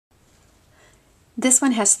This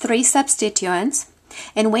one has 3 substituents,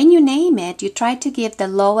 and when you name it, you try to give the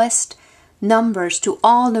lowest numbers to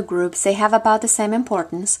all the groups. They have about the same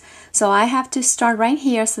importance. So I have to start right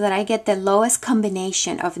here so that I get the lowest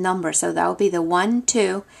combination of numbers. So that will be the 1,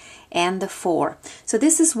 2, and the 4. So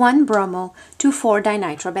this is 1-bromo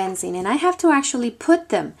 2,4-dinitrobenzene, and I have to actually put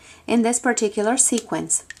them in this particular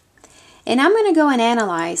sequence. And I'm going to go and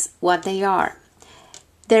analyze what they are.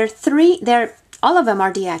 All of them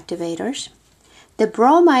are deactivators. The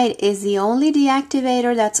bromide is the only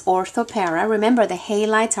deactivator that's orthopara. Remember, the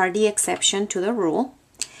halides are the exception to the rule.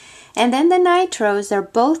 And then the nitros, they're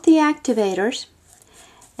both deactivators,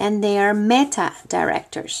 and they are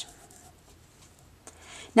meta-directors.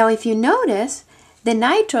 Now, if you notice, the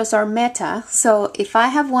nitros are meta, so if I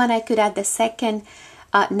have one, I could add the second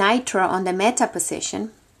nitro on the meta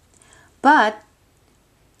position, but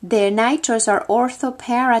the nitros are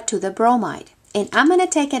orthopara to the bromide. And I'm going to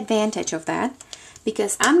take advantage of that,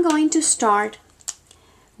 because I'm going to start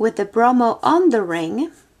with the bromo on the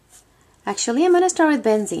ring. Actually, I'm going to start with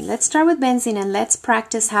benzene. Let's start with benzene and let's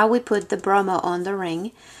practice how we put the bromo on the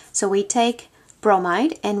ring. So we take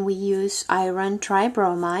bromide and we use iron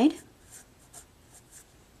tribromide.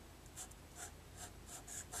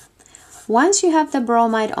 Once you have the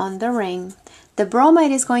bromide on the ring, the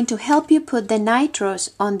bromide is going to help you put the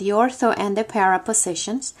nitros on the ortho and the para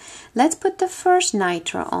positions. Let's put the first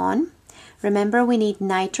nitro on. Remember, we need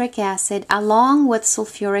nitric acid along with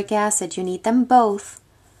sulfuric acid. You need them both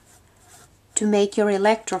to make your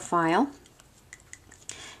electrophile.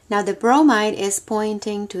 Now the bromide is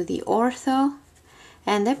pointing to the ortho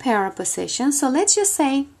and the para position. So let's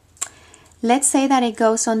say that it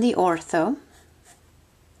goes on the ortho.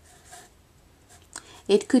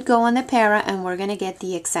 It could go on the para, and we're going to get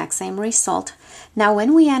the exact same result. Now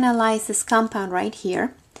when we analyze this compound right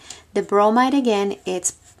here, the bromide again,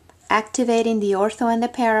 it's activating the ortho and the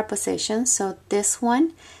para position. So this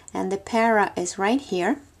one and the para is right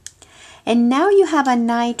here. And now you have a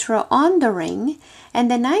nitro on the ring, and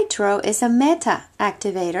the nitro is a meta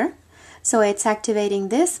activator. So it's activating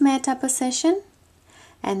this meta position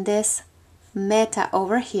and this meta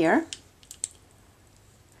over here.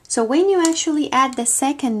 So when you actually add the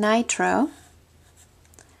second nitro,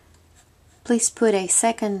 please put a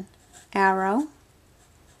second arrow.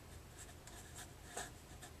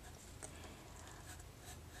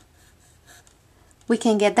 We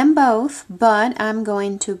can get them both, but I'm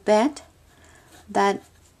going to bet that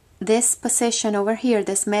this position over here,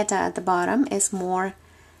 this meta at the bottom, is more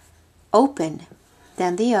open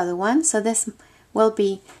than the other one. So this will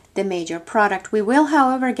be the major product. We will,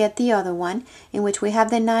 however, get the other one in which we have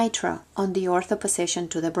the nitro on the ortho position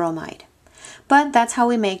to the bromide. But that's how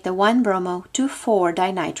we make the 1-bromo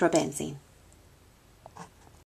 2,4-dinitrobenzene.